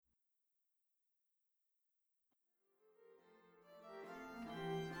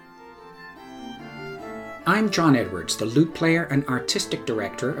I'm John Edwards, the lute player and artistic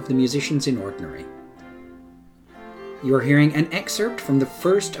director of the Musicians in Ordinary. You are hearing an excerpt from the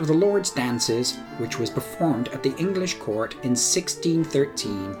first of the Lord's dances, which was performed at the English court in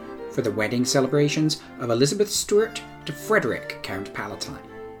 1613 for the wedding celebrations of Elizabeth Stuart to Frederick, Count Palatine.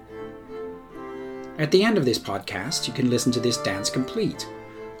 At the end of this podcast, you can listen to this dance complete,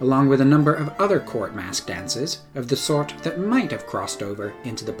 along with a number of other court mask dances of the sort that might have crossed over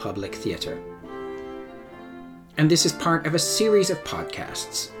into the public theatre. And this is part of a series of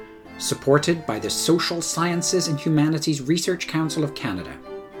podcasts, supported by the Social Sciences and Humanities Research Council of Canada,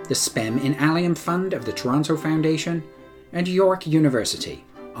 the Spem in Allium Fund of the Toronto Foundation, and York University,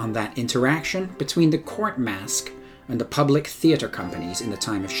 on that interaction between the court mask and the public theatre companies in the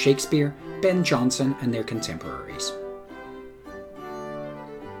time of Shakespeare, Ben Jonson, and their contemporaries.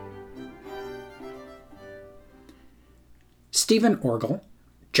 Stephen Orgel,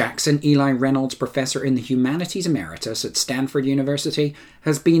 Jackson Eli Reynolds Professor in the Humanities Emeritus at Stanford University,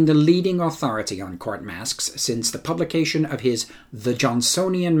 has been the leading authority on court masks since the publication of his The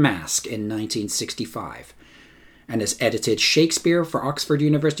Johnsonian Mask in 1965, and has edited Shakespeare for Oxford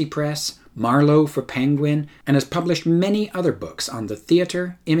University Press, Marlowe for Penguin, and has published many other books on the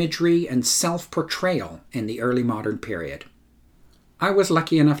theatre, imagery, and self-portrayal in the early modern period. I was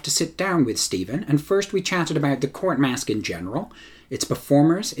lucky enough to sit down with Stephen, and first we chatted about the court mask in general, its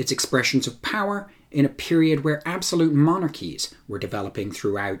performers, its expressions of power, in a period where absolute monarchies were developing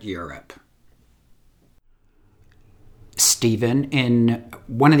throughout Europe. Stephen, in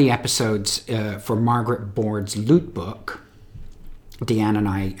one of the episodes for Margaret Board's lute book, Deanne and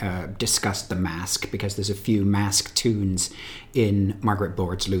I discussed the mask because there's a few mask tunes in Margaret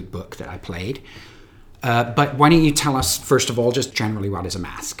Board's lute book that I played. But why don't you tell us, first of all, just generally what is a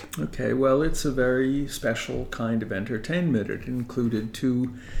mask? Okay, well, it's a very special kind of entertainment. It included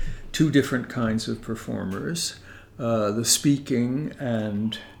two different kinds of performers. The speaking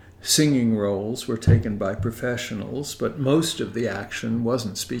and singing roles were taken by professionals, but most of the action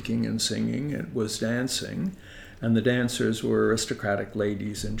wasn't speaking and singing, it was dancing. And the dancers were aristocratic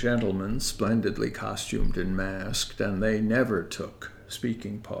ladies and gentlemen, splendidly costumed and masked, and they never took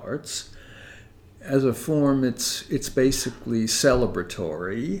speaking parts. As a form, it's basically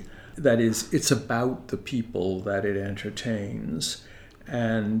celebratory. That is, it's about the people that it entertains.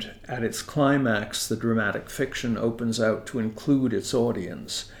 And at its climax, the dramatic fiction opens out to include its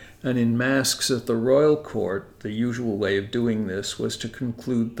audience. And in Masks at the Royal Court, the usual way of doing this was to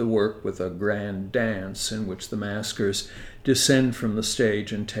conclude the work with a grand dance in which the maskers descend from the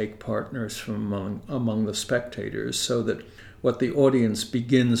stage and take partners from among the spectators, so that what the audience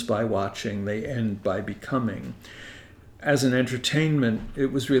begins by watching, they end by becoming. As an entertainment,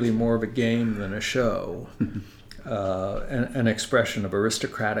 it was really more of a game than a show, an expression of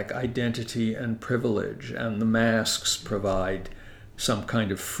aristocratic identity and privilege, and the masks provide some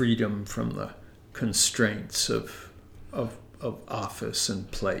kind of freedom from the constraints of office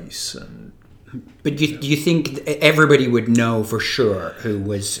and place. But do you think everybody would know for sure who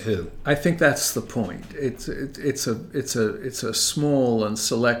was who? I think that's the point. It's a small and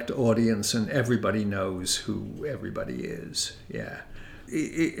select audience, and everybody knows who everybody is. Yeah.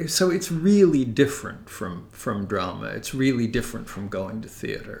 So it's really different from drama. It's really different from going to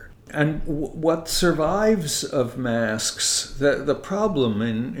theater. And what survives of masks, the problem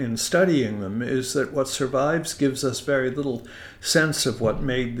in studying them is that what survives gives us very little sense of what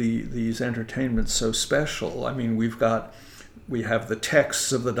made these entertainments so special. I mean, we have the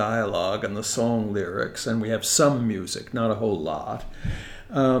texts of the dialogue and the song lyrics, and we have some music, not a whole lot.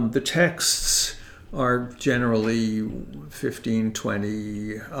 The texts are generally 15,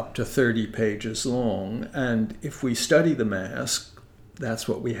 20, up to 30 pages long, and if we study the mask, that's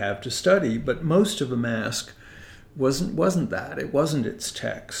what we have to study. But most of a mask wasn't that. It wasn't its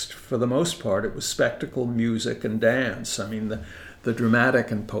text. For the most part, it was spectacle, music, and dance. I mean, the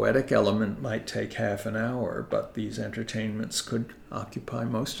dramatic and poetic element might take half an hour, but these entertainments could occupy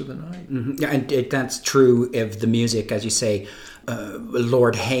most of the night. Mm-hmm. Yeah, and that's true of the music, as you say.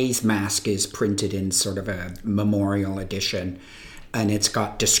 Lord Hay's mask is printed in sort of a memorial edition, and it's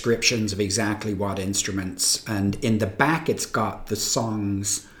got descriptions of exactly what instruments. And in the back, it's got the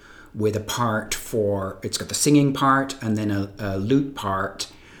songs with a part it's got the singing part and then a lute part.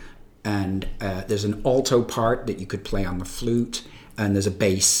 And there's an alto part that you could play on the flute. And there's a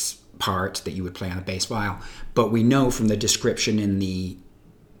bass part that you would play on a bass viol. But we know from the description in the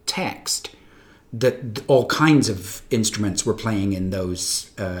text that all kinds of instruments were playing in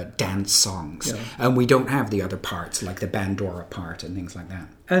those dance songs. Yeah. And we don't have the other parts, like the bandora part and things like that.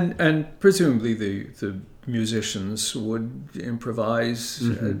 And presumably the musicians would improvise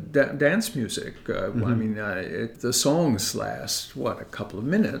dance music. I mean, the songs last, a couple of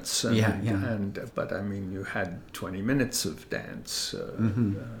minutes. But I mean, you had 20 minutes of dance.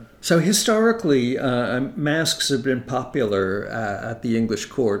 So historically, masks have been popular at the English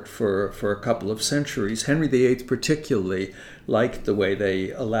court for a couple of centuries. Henry VIII particularly liked the way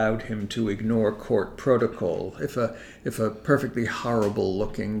they allowed him to ignore court protocol. If a perfectly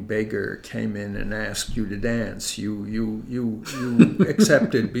horrible-looking beggar came in and asked you to dance, you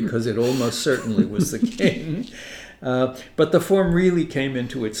accepted because it almost certainly was the king. But the form really came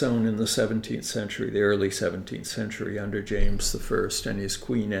into its own in the 17th century, the early 17th century, under James I and his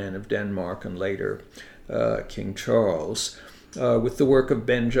Queen Anne of Denmark, and later King Charles, with the work of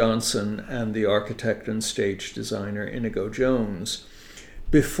Ben Jonson and the architect and stage designer Inigo Jones.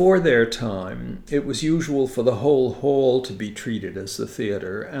 Before their time, it was usual for the whole hall to be treated as the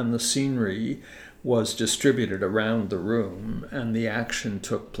theater, and the scenery was distributed around the room, and the action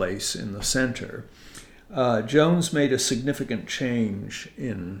took place in the center. Jones made a significant change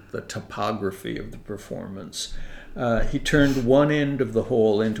in the topography of the performance. He turned one end of the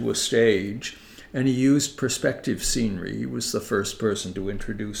hall into a stage, and he used perspective scenery. He was the first person to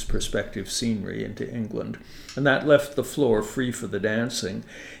introduce perspective scenery into England, and that left the floor free for the dancing.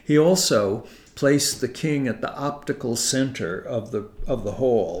 He also placed the king at the optical center of the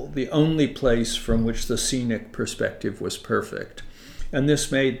hall, the only place from which the scenic perspective was perfect. And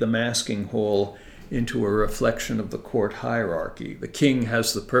this made the masking hall into a reflection of the court hierarchy. The king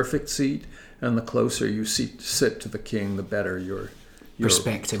has the perfect seat, and the closer you sit to the king, the better your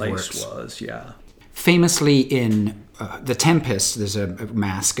perspective place works. was. Famously in The Tempest, there's a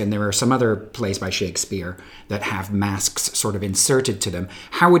mask, and there are some other plays by Shakespeare that have masks sort of inserted to them.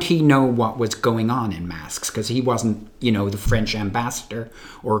 How would he know what was going on in masks? Because he wasn't, the French ambassador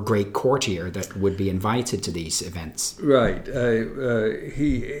or great courtier that would be invited to these events. Right.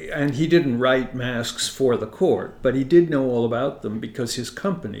 He didn't write masks for the court, but he did know all about them because his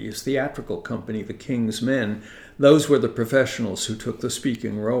company, his theatrical company, the King's Men, those were the professionals who took the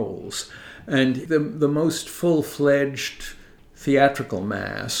speaking roles. And the most full-fledged theatrical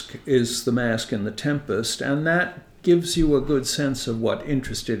mask is the mask in The Tempest, and that gives you a good sense of what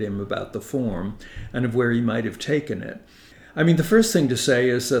interested him about the form and of where he might have taken it. I mean, the first thing to say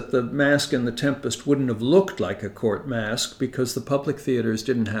is that the mask in The Tempest wouldn't have looked like a court mask because the public theaters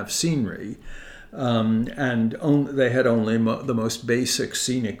didn't have scenery. They had only the most basic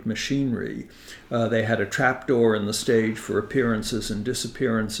scenic machinery. They had a trapdoor in the stage for appearances and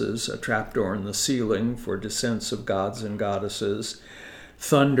disappearances, a trapdoor in the ceiling for descents of gods and goddesses.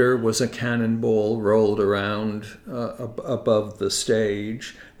 Thunder was a cannonball rolled around above the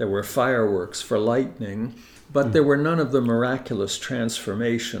stage. There were fireworks for lightning, but there were none of the miraculous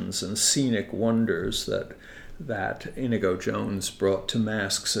transformations and scenic wonders that Inigo Jones brought to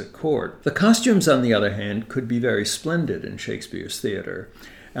masks at court. The costumes, on the other hand, could be very splendid in Shakespeare's theater,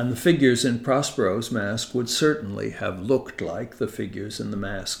 and the figures in Prospero's mask would certainly have looked like the figures in the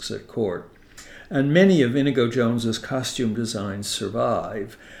masks at court. And many of Inigo Jones's costume designs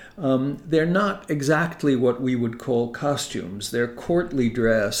survive. They're not exactly what we would call costumes. They're courtly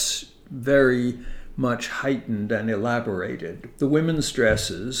dress, very much heightened and elaborated. The women's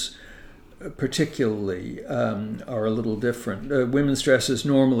dresses particularly are a little different. Women's dresses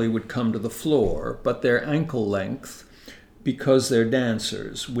normally would come to the floor, but they're ankle length because they're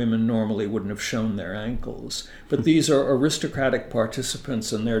dancers. Women normally wouldn't have shown their ankles. But these are aristocratic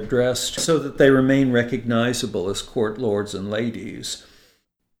participants, and they're dressed so that they remain recognizable as court lords and ladies.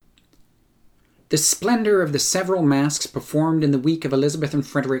 The splendor of the several masks performed in the week of Elizabeth and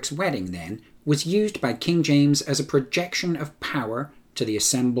Frederick's wedding, then, was used by King James as a projection of power to the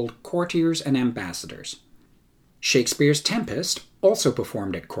assembled courtiers and ambassadors. Shakespeare's Tempest, also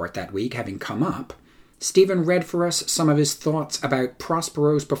performed at court that week, having come up, Stephen read for us some of his thoughts about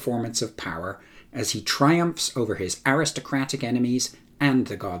Prospero's performance of power as he triumphs over his aristocratic enemies and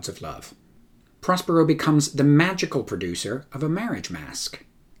the gods of love. Prospero becomes the magical producer of a marriage mask,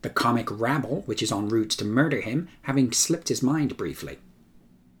 the comic rabble which is en route to murder him having slipped his mind briefly.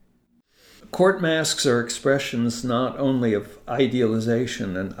 Court masks are expressions not only of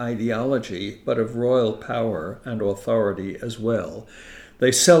idealization and ideology, but of royal power and authority as well.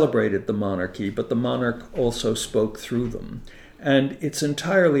 They celebrated the monarchy, but the monarch also spoke through them. And it's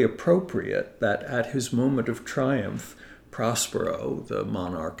entirely appropriate that at his moment of triumph, Prospero, the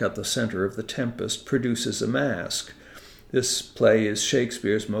monarch at the center of The Tempest, produces a mask. This play is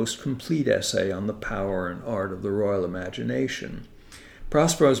Shakespeare's most complete essay on the power and art of the royal imagination.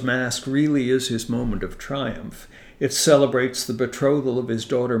 Prospero's mask really is his moment of triumph. It celebrates the betrothal of his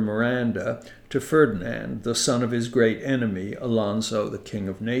daughter Miranda to Ferdinand, the son of his great enemy, Alonso, the King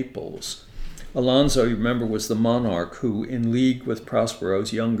of Naples. Alonso, you remember, was the monarch who, in league with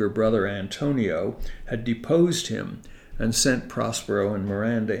Prospero's younger brother Antonio, had deposed him and sent Prospero and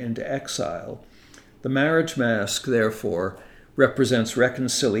Miranda into exile. The marriage mask, therefore, represents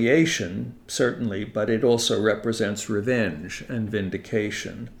reconciliation, certainly, but it also represents revenge and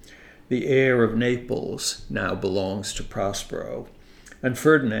vindication. The heir of Naples now belongs to Prospero, and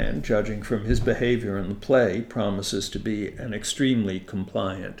Ferdinand, judging from his behavior in the play, promises to be an extremely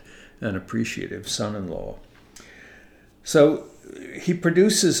compliant and appreciative son-in-law. So he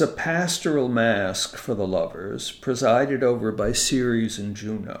produces a pastoral masque for the lovers, presided over by Ceres and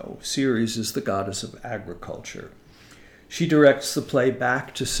Juno. Ceres is the goddess of agriculture. She directs the play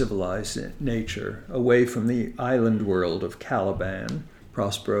back to civilized nature, away from the island world of Caliban,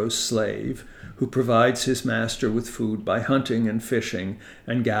 Prospero's slave, who provides his master with food by hunting and fishing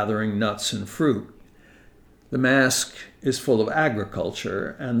and gathering nuts and fruit. The masque is full of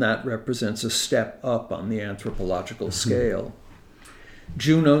agriculture, and that represents a step up on the anthropological scale.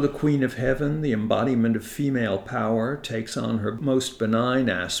 Juno, the queen of heaven, the embodiment of female power, takes on her most benign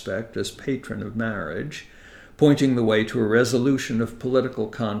aspect as patron of marriage, pointing the way to a resolution of political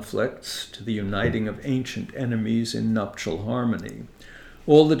conflicts, to the uniting of ancient enemies in nuptial harmony.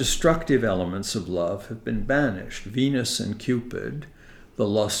 All the destructive elements of love have been banished. Venus and Cupid, the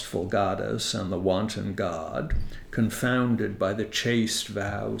lustful goddess and the wanton god, confounded by the chaste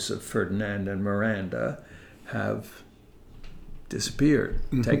vows of Ferdinand and Miranda, have disappeared,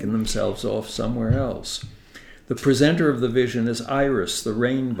 taken themselves off somewhere else. The presenter of the vision is Iris, the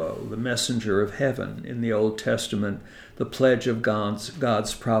rainbow, the messenger of heaven, in the Old Testament, the pledge of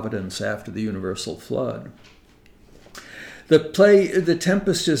God's providence after the universal flood. The play, The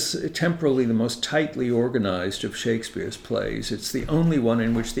Tempest, is temporally the most tightly organized of Shakespeare's plays. It's the only one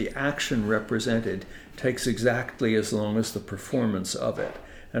in which the action represented takes exactly as long as the performance of it,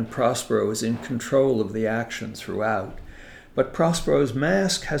 and Prospero is in control of the action throughout. But Prospero's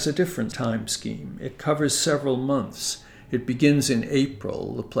masque has a different time scheme. It covers several months. It begins in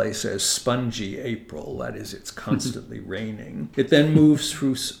April. The play says spongy April, that is, it's constantly raining. It then moves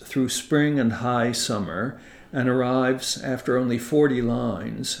through spring and high summer, and arrives, after only 40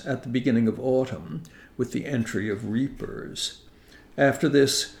 lines, at the beginning of autumn, with the entry of reapers. After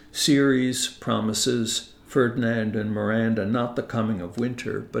this, Ceres promises Ferdinand and Miranda not the coming of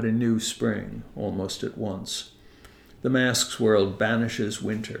winter, but a new spring, almost at once. The masque's world banishes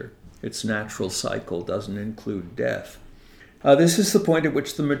winter. Its natural cycle doesn't include death. This is the point at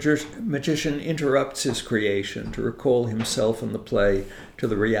which the magician interrupts his creation to recall himself and the play to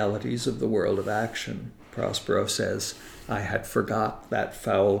the realities of the world of action. Prospero says, "I had forgot that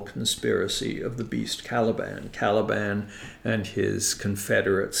foul conspiracy of the beast Caliban." Caliban and his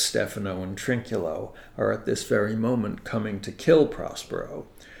confederates Stephano and Trinculo are at this very moment coming to kill Prospero.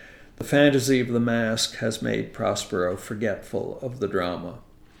 The fantasy of the masque has made Prospero forgetful of the drama.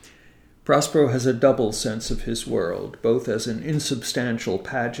 Prospero has a double sense of his world, both as an insubstantial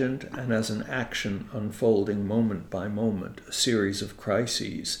pageant and as an action unfolding moment by moment, a series of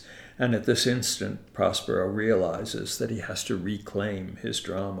crises. And at this instant, Prospero realizes that he has to reclaim his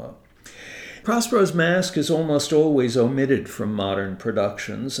drama. Prospero's masque is almost always omitted from modern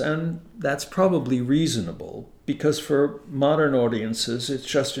productions, and that's probably reasonable, because for modern audiences it's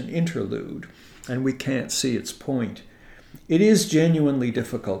just an interlude, and we can't see its point. It is genuinely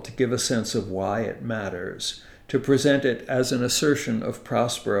difficult to give a sense of why it matters, to present it as an assertion of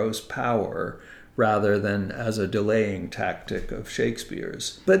Prospero's power rather than as a delaying tactic of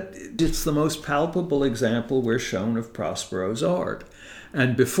Shakespeare's. But it's the most palpable example we're shown of Prospero's art.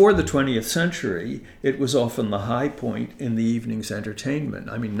 And before the 20th century, it was often the high point in the evening's entertainment.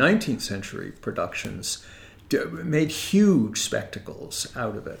 19th century productions made huge spectacles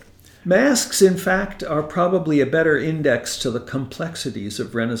out of it. Masques, in fact, are probably a better index to the complexities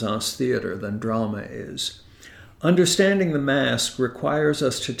of Renaissance theater than drama is. Understanding the masque requires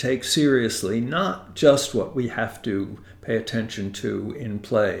us to take seriously not just what we have to pay attention to in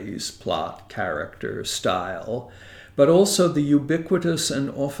plays, plot, character, style, but also the ubiquitous and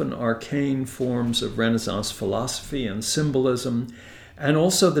often arcane forms of Renaissance philosophy and symbolism, and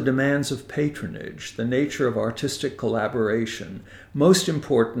also the demands of patronage, the nature of artistic collaboration, most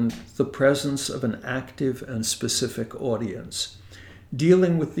important, the presence of an active and specific audience.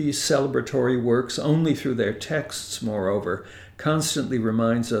 Dealing with these celebratory works only through their texts, moreover, constantly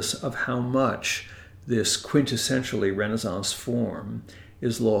reminds us of how much this quintessentially Renaissance form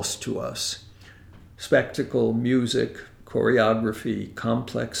is lost to us. Spectacle, music, choreography,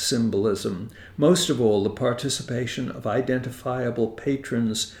 complex symbolism, most of all the participation of identifiable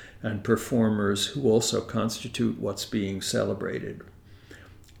patrons and performers who also constitute what's being celebrated.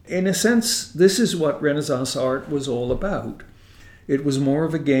 In a sense, this is what Renaissance art was all about. It was more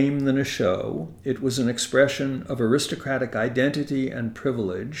of a game than a show. It was an expression of aristocratic identity and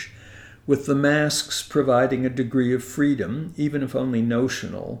privilege, with the masks providing a degree of freedom, even if only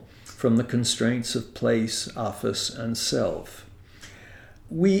notional, from the constraints of place, office, and self.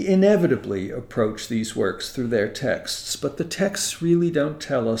 We inevitably approach these works through their texts, but the texts really don't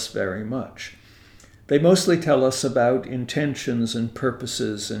tell us very much. They mostly tell us about intentions and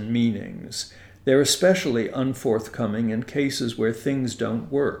purposes and meanings. They're especially unforthcoming in cases where things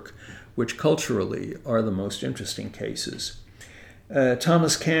don't work, which culturally are the most interesting cases.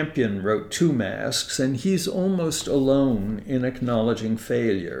 Thomas Campion wrote 2 masks, and he's almost alone in acknowledging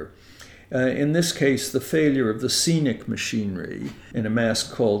failure. In this case, the failure of the scenic machinery in a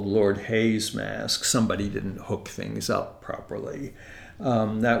mask called Lord Hayes' Mask. Somebody didn't hook things up properly.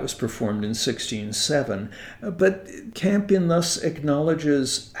 That was performed in 1607. But Campion thus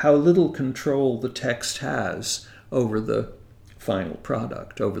acknowledges how little control the text has over the final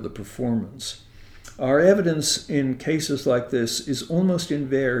product, over the performance. Our evidence in cases like this is almost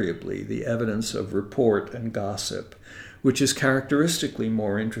invariably the evidence of report and gossip, which is characteristically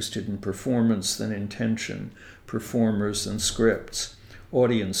more interested in performance than intention, performers than scripts,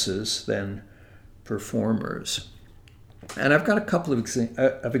 audiences than performers. And I've got a couple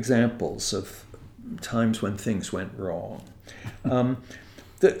of examples of times when things went wrong.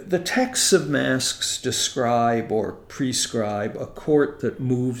 The texts of masks describe or prescribe a court that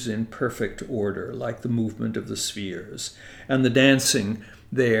moves in perfect order, like the movement of the spheres, and the dancing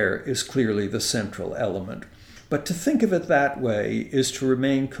there is clearly the central element. But to think of it that way is to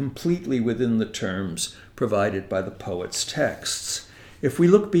remain completely within the terms provided by the poet's texts. If we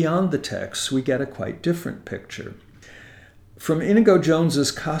look beyond the texts, we get a quite different picture. From Inigo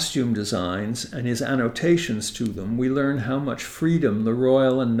Jones's costume designs and his annotations to them, we learn how much freedom the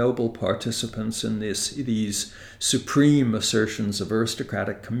royal and noble participants in these supreme assertions of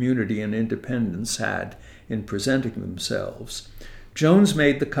aristocratic community and independence had in presenting themselves. Jones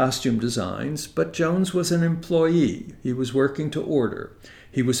made the costume designs, but Jones was an employee. He was working to order.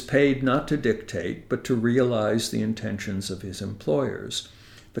 He was paid not to dictate, but to realize the intentions of his employers.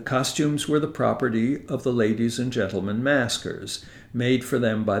 The costumes were the property of the ladies and gentlemen maskers, made for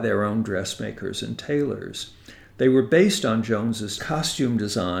them by their own dressmakers and tailors. They were based on Jones's costume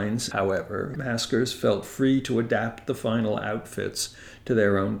designs, however. Maskers felt free to adapt the final outfits to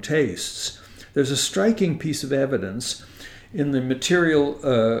their own tastes. There's a striking piece of evidence in the material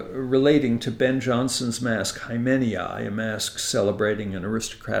relating to Ben Jonson's mask Hymenii, a mask celebrating an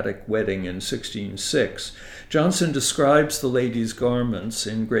aristocratic wedding in 1606. Jonson describes the ladies' garments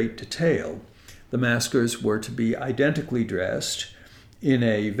in great detail. The maskers were to be identically dressed in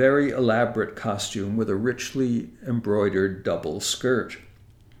a very elaborate costume with a richly embroidered double skirt.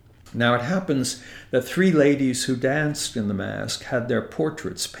 Now it happens that 3 ladies who danced in the mask had their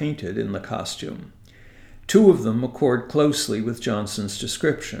portraits painted in the costume. 2 of them accord closely with Jonson's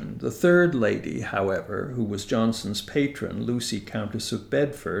description. The 3rd lady, however, who was Jonson's patron, Lucy, Countess of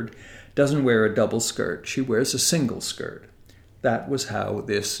Bedford, doesn't wear a double skirt. She wears a single skirt. That was how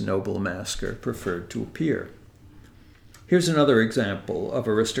this noble masker preferred to appear. Here's another example of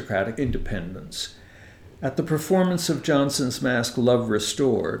aristocratic independence. At the performance of Jonson's mask Love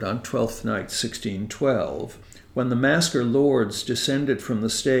Restored on Twelfth Night, 1612, when the masker lords descended from the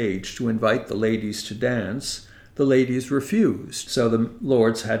stage to invite the ladies to dance, the ladies refused, so the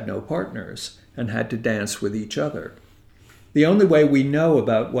lords had no partners and had to dance with each other. The only way we know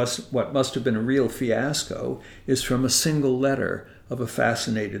about what must have been a real fiasco is from a single letter of a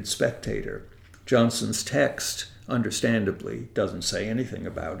fascinated spectator. Jonson's text, understandably, doesn't say anything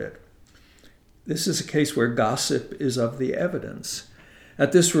about it. This is a case where gossip is of the evidence.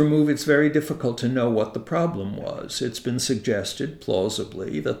 At this remove, it's very difficult to know what the problem was. It's been suggested,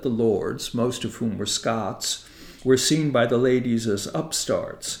 plausibly, that the lords, most of whom were Scots, were seen by the ladies as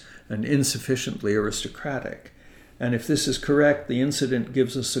upstarts and insufficiently aristocratic. And if this is correct, the incident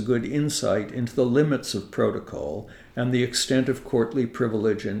gives us a good insight into the limits of protocol and the extent of courtly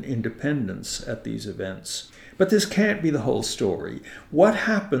privilege and independence at these events. But this can't be the whole story. What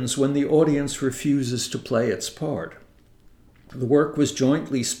happens when the audience refuses to play its part? The work was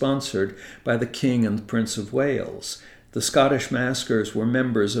jointly sponsored by the King and the Prince of Wales. The Scottish maskers were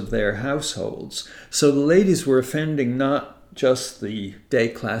members of their households, so the ladies were offending not just the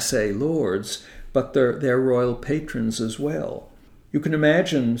déclassé lords, but their royal patrons as well. You can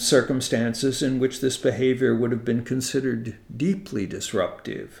imagine circumstances in which this behavior would have been considered deeply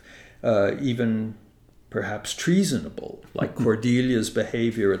disruptive, even perhaps treasonable, like Cordelia's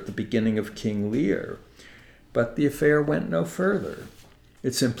behavior at the beginning of King Lear. But the affair went no further.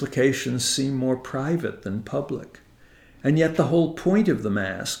 Its implications seem more private than public. And yet the whole point of the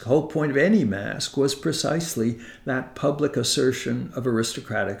masque, the whole point of any masque, was precisely that public assertion of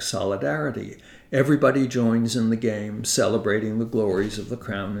aristocratic solidarity. Everybody joins in the game, celebrating the glories of the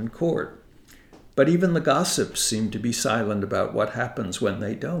crown and court. But even the gossips seem to be silent about what happens when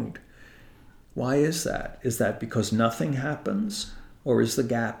they don't. Why is that? Is that because nothing happens? Or is the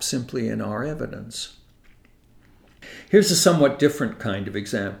gap simply in our evidence? Here's a somewhat different kind of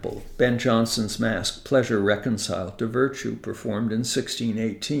example. Ben Jonson's masque, Pleasure Reconciled to Virtue, performed in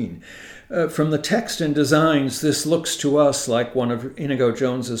 1618. From the text and designs, this looks to us like one of Inigo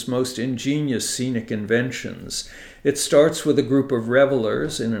Jones's most ingenious scenic inventions. It starts with a group of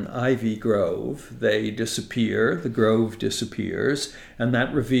revelers in an ivy grove. They disappear, the grove disappears, and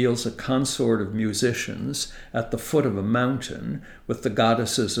that reveals a consort of musicians at the foot of a mountain with the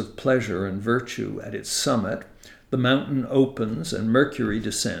goddesses of pleasure and virtue at its summit. The mountain opens and Mercury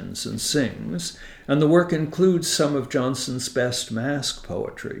descends and sings, and the work includes some of Jonson's best masque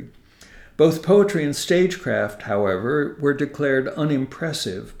poetry. Both poetry and stagecraft, however, were declared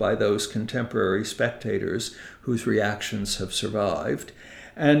unimpressive by those contemporary spectators whose reactions have survived,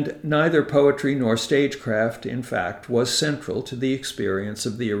 and neither poetry nor stagecraft, in fact, was central to the experience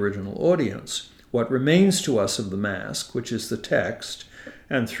of the original audience. What remains to us of the masque, which is the text,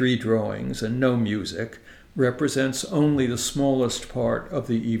 and 3 drawings and no music, represents only the smallest part of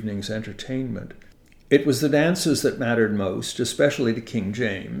the evening's entertainment. It was the dances that mattered most, especially to King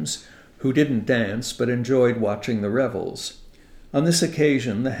James, who didn't dance but enjoyed watching the revels. On this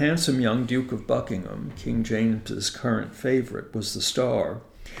occasion, the handsome young Duke of Buckingham, King James's current favorite, was the star.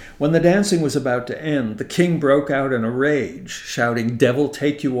 When the dancing was about to end, the king broke out in a rage, shouting, "Devil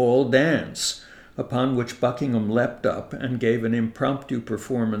take you all, dance!" Upon which Buckingham leapt up and gave an impromptu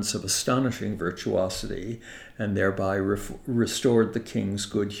performance of astonishing virtuosity, and thereby restored the king's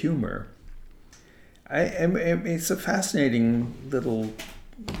good humor. It's a fascinating little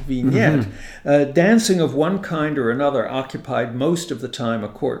vignette. Dancing of one kind or another occupied most of the time a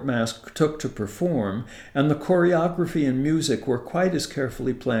court masque took to perform, and the choreography and music were quite as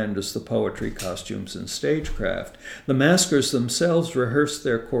carefully planned as the poetry, costumes, and stagecraft. The maskers themselves rehearsed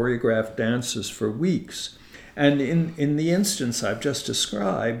their choreographed dances for weeks. And in the instance I've just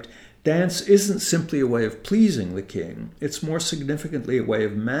described, dance isn't simply a way of pleasing the king, it's more significantly a way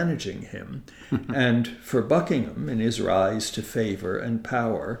of managing him. And for Buckingham, in his rise to favor and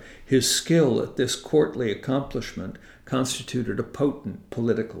power, his skill at this courtly accomplishment constituted a potent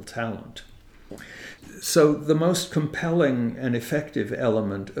political talent. So the most compelling and effective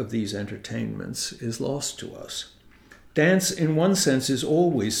element of these entertainments is lost to us. Dance, in one sense, is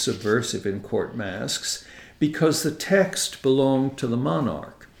always subversive in court masques because the text belonged to the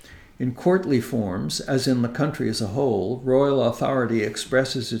monarch. In courtly forms, as in the country as a whole, royal authority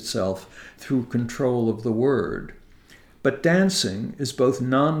expresses itself through control of the word. But dancing is both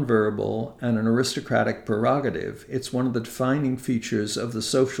nonverbal and an aristocratic prerogative. It's one of the defining features of the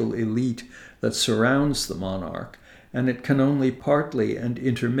social elite that surrounds the monarch, and it can only partly and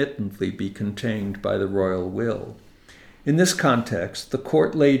intermittently be contained by the royal will. In this context, the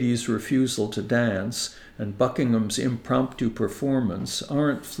court lady's refusal to dance and Buckingham's impromptu performance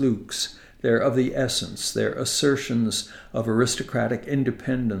aren't flukes. They're of the essence. They're assertions of aristocratic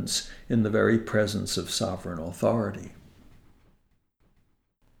independence in the very presence of sovereign authority.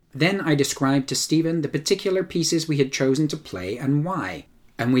 Then I described to Stephen the particular pieces we had chosen to play and why,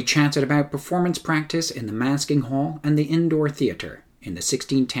 and we chatted about performance practice in the masking hall and the indoor theatre in the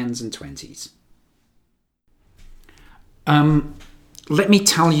 1610s and 20s. Let me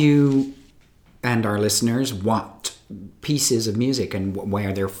tell you and our listeners what pieces of music and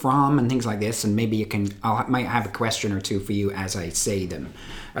where they're from and things like this, and maybe I might have a question or two for you as I say them.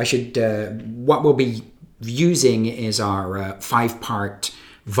 What we'll be using is our 5-part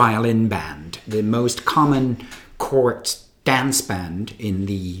violin band. The most common court dance band in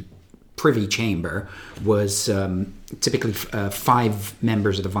the Privy Chamber was typically 5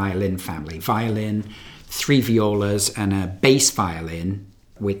 members of the violin family. Violin, 3 violas, and a bass violin,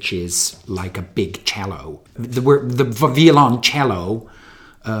 which is like a big cello. The violoncello,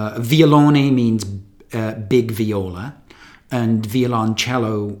 violone means big viola, and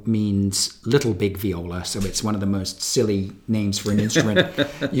violoncello means little big viola, so it's one of the most silly names for an instrument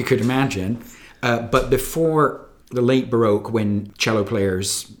you could imagine. But before the late Baroque, when cello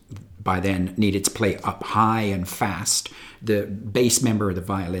players by then needed to play up high and fast. The bass member of the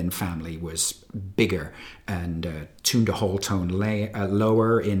violin family was bigger and tuned a whole tone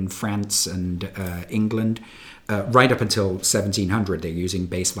lower in France and England. Right up until 1700, they're using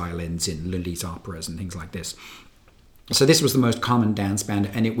bass violins in Lully's operas and things like this. So this was the most common dance band,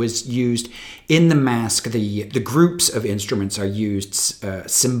 and it was used in the masque. The groups of instruments are used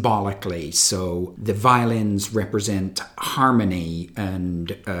symbolically. So the violins represent harmony and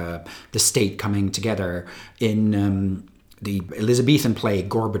the state coming together. In the Elizabethan play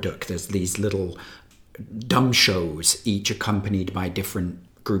Gorboduc, there's these little dumb shows, each accompanied by different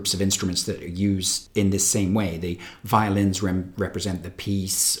groups of instruments that are used in this same way. The violins represent the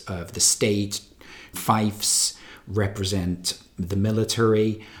peace of the state. Fifes represent the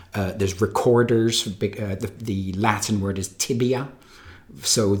military. There's recorders. The Latin word is tibia.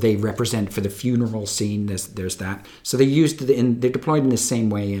 So they represent for the funeral scene. There's that. So they're deployed in the same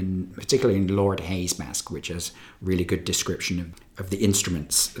way, particularly in Lord Hayes' masque, which has really good description of the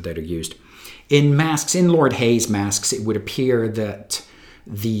instruments that are used. In masques, in Lord Hayes' masques, it would appear that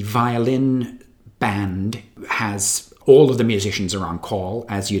the violin band has all of the musicians are on call,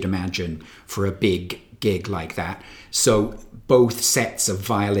 as you'd imagine for a big gig like that. So both sets of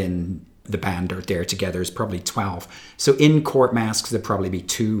violin, the band are there together. Is probably 12. So in court masques, there'd probably be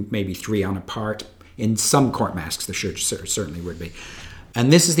 2, maybe 3 on a part. In some court masques, there certainly would be.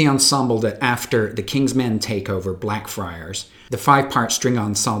 And this is the ensemble that after the King's Men take over Blackfriars, the 5-part string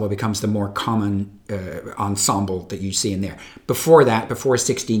ensemble becomes the more common ensemble that you see in there. Before that, before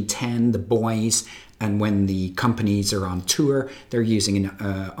 1610, the boys, and when the companies are on tour, they're using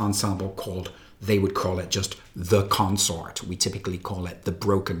an ensemble they would call it just the consort. We typically call it the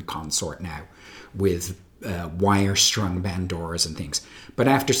broken consort now, with wire-strung bandors and things. But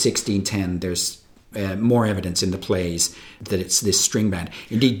after 1610, there's more evidence in the plays that it's this string band.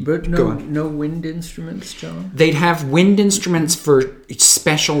 Indeed, but no wind instruments, John? They'd have wind instruments for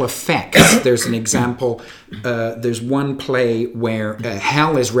special effects. There's an example. There's one play where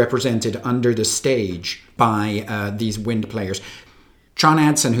hell is represented under the stage by these wind players. John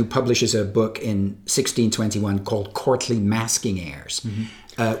Addson, who publishes a book in 1621 called Courtly Masking Airs,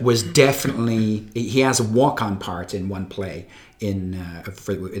 was definitely... He has a walk-on part in one play in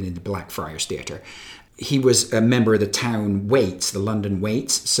the Blackfriars Theatre. He was a member of the town Waits, the London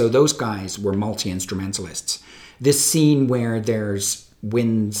Waits, so those guys were multi-instrumentalists. This scene where there's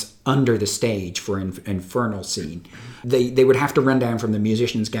winds under the stage for an infernal scene, they would have to run down from the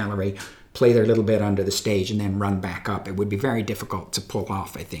musicians' gallery, play their little bit under the stage, and then run back up. It would be very difficult to pull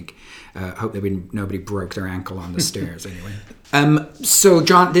off, I think. Hope that nobody broke their ankle on the stairs anyway. So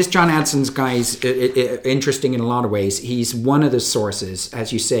John Adson's guy is interesting in a lot of ways. He's one of the sources,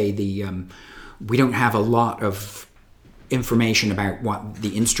 as you say. We don't have a lot of information about what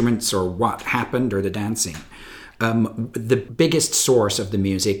the instruments or what happened or the dancing. The biggest source of the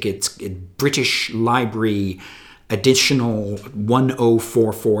music, it's British Library additional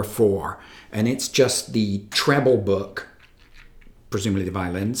 10444, and it's just the treble book, presumably the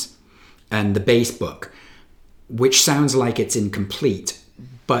violins, and the bass book, which sounds like it's incomplete,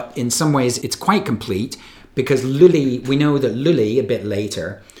 but in some ways it's quite complete, because we know that Lully, a bit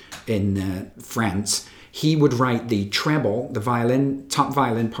later in France, he would write the treble, the violin, top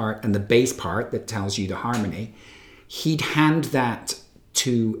violin part, and the bass part that tells you the harmony. He'd hand that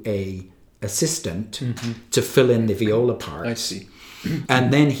to a assistant to fill in the viola part. I see.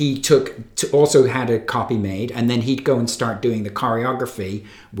 And then he also had a copy made, and then he'd go and start doing the choreography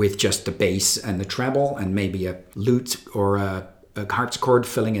with just the bass and the treble and maybe a lute or a harpsichord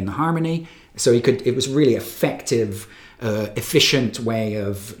filling in the harmony. So it was really effective, efficient way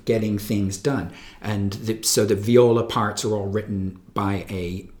of getting things done. And so the viola parts are all written by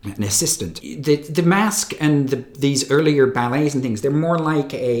an assistant. The masque and these earlier ballets and things, they're more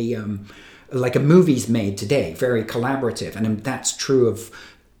like a movie's made today, very collaborative, and that's true of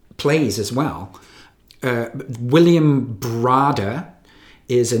plays as well. William Brade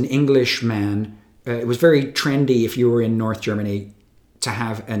is an Englishman. It was very trendy if you were in North Germany to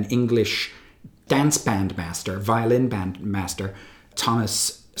have an English dance band master, violin band master.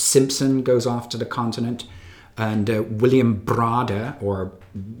 Thomas Simpson goes off to the continent, and William Brade, or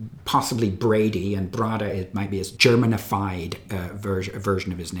possibly Brady, and Brade, it might be his Germanified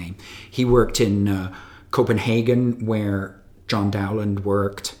version of his name. He worked in Copenhagen, where John Dowland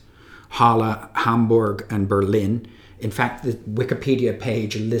worked, Halle, Hamburg, and Berlin. In fact, the Wikipedia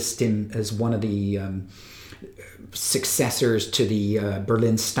page lists him as one of the successors to the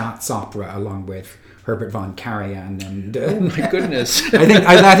Berlin Staatsopera, along with Herbert von Karajan. And oh my goodness! I think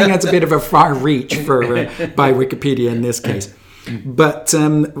that's a bit of a far reach by Wikipedia in this case. But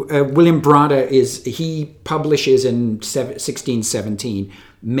William Braga he publishes in 1617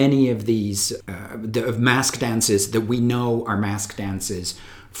 many of these of mask dances that we know are mask dances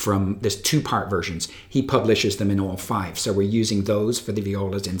from there's 2-part versions. He publishes them in all 5, so we're using those for the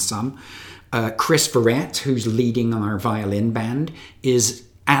violas in some. Chris Verrett, who's leading our violin band, is,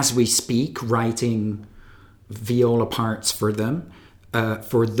 as we speak, writing viola parts for them,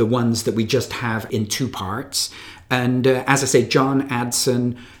 for the ones that we just have in 2 parts. And as I say, John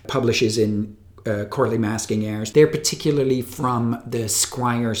Adson publishes in Courtly Masking Airs. They're particularly from the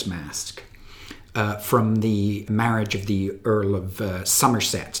Squire's Mask, from the marriage of the Earl of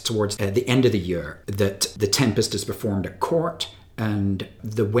Somerset towards the end of the year, that the Tempest is performed at court, and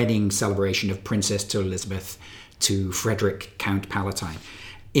the wedding celebration of Princess Elizabeth to Frederick, Count Palatine.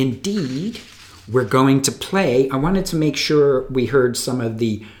 Indeed, we're going to play, I wanted to make sure we heard some of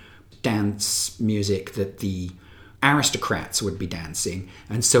the dance music that the aristocrats would be dancing.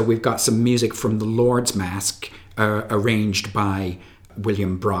 And so we've got some music from the Lord's Mask arranged by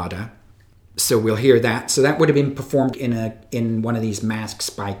William Braga. So we'll hear that. So that would have been performed in one of these masks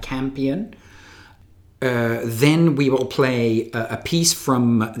by Campion. Then we will play a piece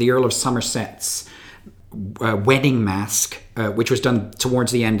from the Earl of Somerset's wedding mask, which was done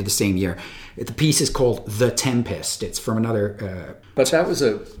towards the end of the same year. The piece is called The Tempest. It's from another... But that was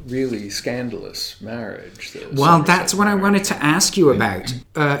a really scandalous marriage. Well, that's what I wanted to ask you about.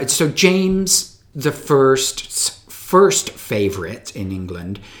 So James the first favourite in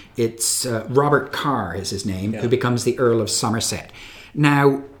England, it's Robert Carr is his name, who becomes the Earl of Somerset.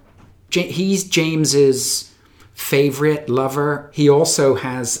 Now, he's James's favourite lover. He also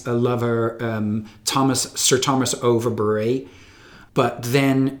has a lover, Sir Thomas Overbury. But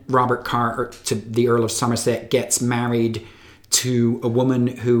then Robert Carr, to the Earl of Somerset, gets married to a woman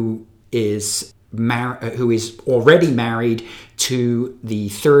who is already married to the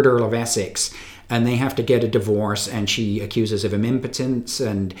 3rd Earl of Essex, and they have to get a divorce, and she accuses of him impotence,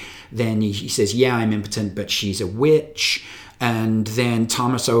 and then he says, yeah, I'm impotent, but she's a witch. And then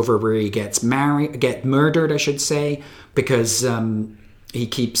Thomas Overbury gets murdered, I should say, because he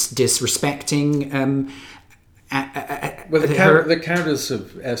keeps disrespecting the Countess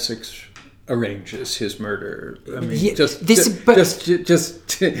of Essex arranges his murder. I mean,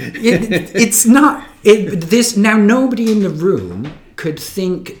 it's not. Now, nobody in the room could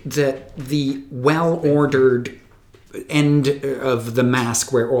think that the well-ordered end of the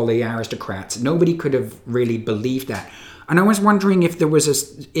mask, where all the aristocrats, nobody could have really believed that. And I was wondering if there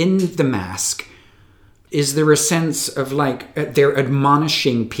was in the mask, is there a sense of like they're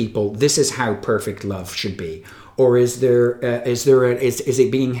admonishing people, this is how perfect love should be, or is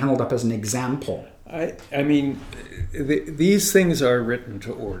it being held up as an example? I mean, these things are written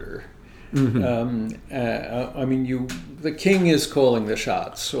to order. Mm-hmm. I mean, the king is calling the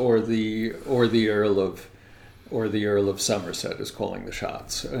shots, or the Earl of Somerset is calling the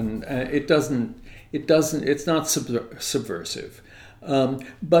shots, and it's not subversive.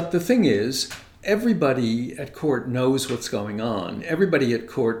 But the thing is, everybody at court knows what's going on. Everybody at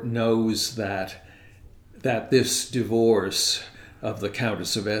court knows that this divorce of the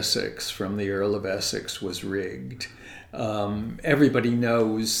Countess of Essex from the Earl of Essex was rigged. Everybody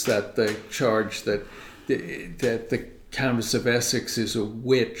knows that the charge that the Countess of Essex is a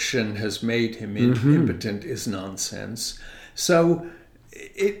witch and has made him impotent is nonsense. So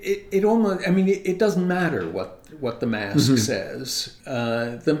it almost, I mean, it doesn't matter what the mask says.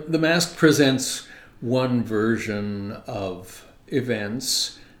 The mask presents one version of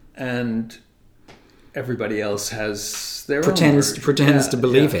events, and everybody else has their pretends to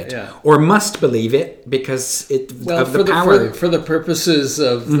believe it, or must believe it because for the purposes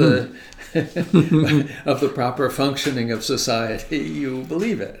of the of the proper functioning of society, you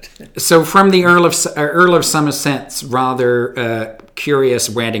believe it. So, from the Earl of Somerset's rather curious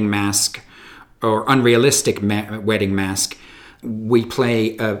wedding mask, or unrealistic wedding mask, we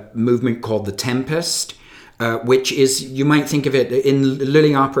play a movement called The Tempest, which is, you might think of it in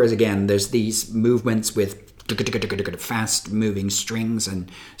Lully operas again, there's these movements with fast moving strings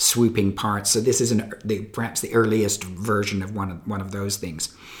and swooping parts. So this is perhaps the earliest version of one of those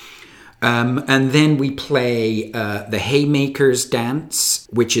things. And then we play the Haymakers Dance,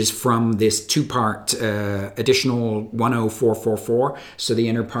 which is from this 2-part additional 10444. So the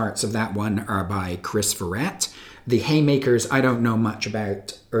inner parts of that one are by Chris Verrett. The Haymakers, I don't know much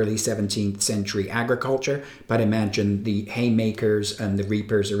about early 17th century agriculture, but I imagine the Haymakers and the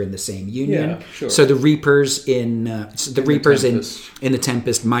Reapers are in the same union. Yeah, sure. So the Reapers in The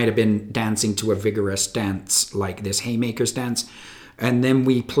Tempest might have been dancing to a vigorous dance like this Haymakers Dance. And then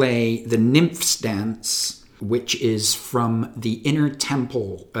we play the Nymphs Dance, which is from the Inner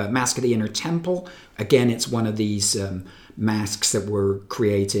Temple, Mask of the Inner Temple. Again, it's one of these masks that were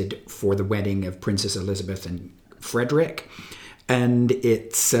created for the wedding of Princess Elizabeth and Frederick. And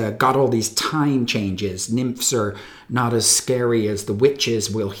it's got all these time changes. Nymphs are not as scary as the witches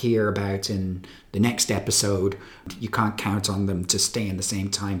we'll hear about in the next episode. You can't count on them to stay in the same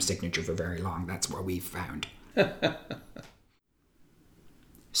time signature for very long. That's what we've found.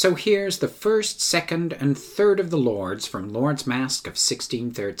 So here's the first, second, and third of the Lords from Lord's Masque of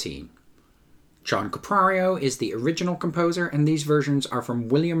 1613. John Caprario is the original composer, and these versions are from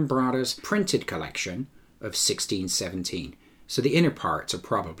William Bratta's printed collection of 1617. So the inner parts are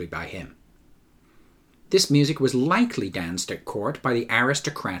probably by him. This music was likely danced at court by the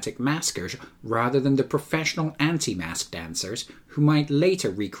aristocratic maskers rather than the professional anti-mask dancers who might later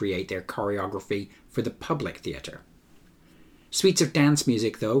recreate their choreography for the public theatre. Suites of dance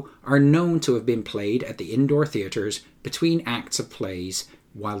music, though, are known to have been played at the indoor theatres between acts of plays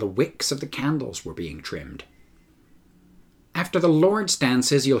while the wicks of the candles were being trimmed. After the Lord's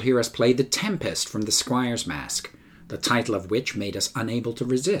dances, you'll hear us play The Tempest from the Squire's Masque, the title of which made us unable to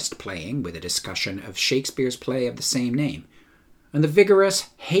resist playing with a discussion of Shakespeare's play of the same name, and the vigorous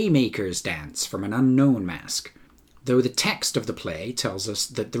Haymaker's Dance from an unknown masque, though the text of the play tells us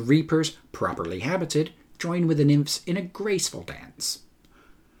that the reapers, properly habited, join with the nymphs in a graceful dance.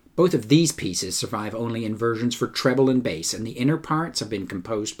 Both of these pieces survive only in versions for treble and bass, and the inner parts have been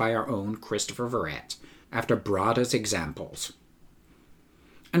composed by our own Christopher Verrett, after Bratta's examples.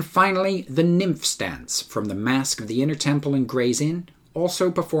 And finally, the Nymphs Dance from the Masque of the Inner Temple in Gray's Inn, also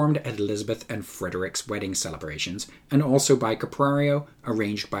performed at Elizabeth and Frederick's wedding celebrations, and also by Caprario,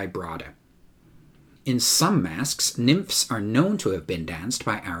 arranged by Bratta. In some masques, nymphs are known to have been danced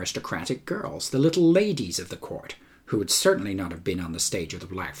by aristocratic girls, the little ladies of the court, who would certainly not have been on the stage of the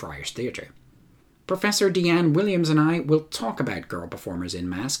Blackfriars Theatre. Professor Deanne Williams and I will talk about girl performers in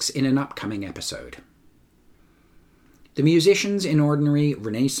masques in an upcoming episode. The musicians in Ordinary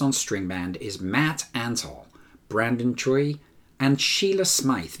Renaissance String Band is Matt Ansell, Brandon Choi, and Sheila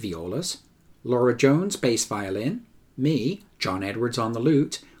Smythe violas, Laura Jones bass violin, me, John Edwards on the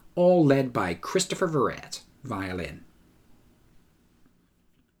lute, all led by Christopher Verrett, violin.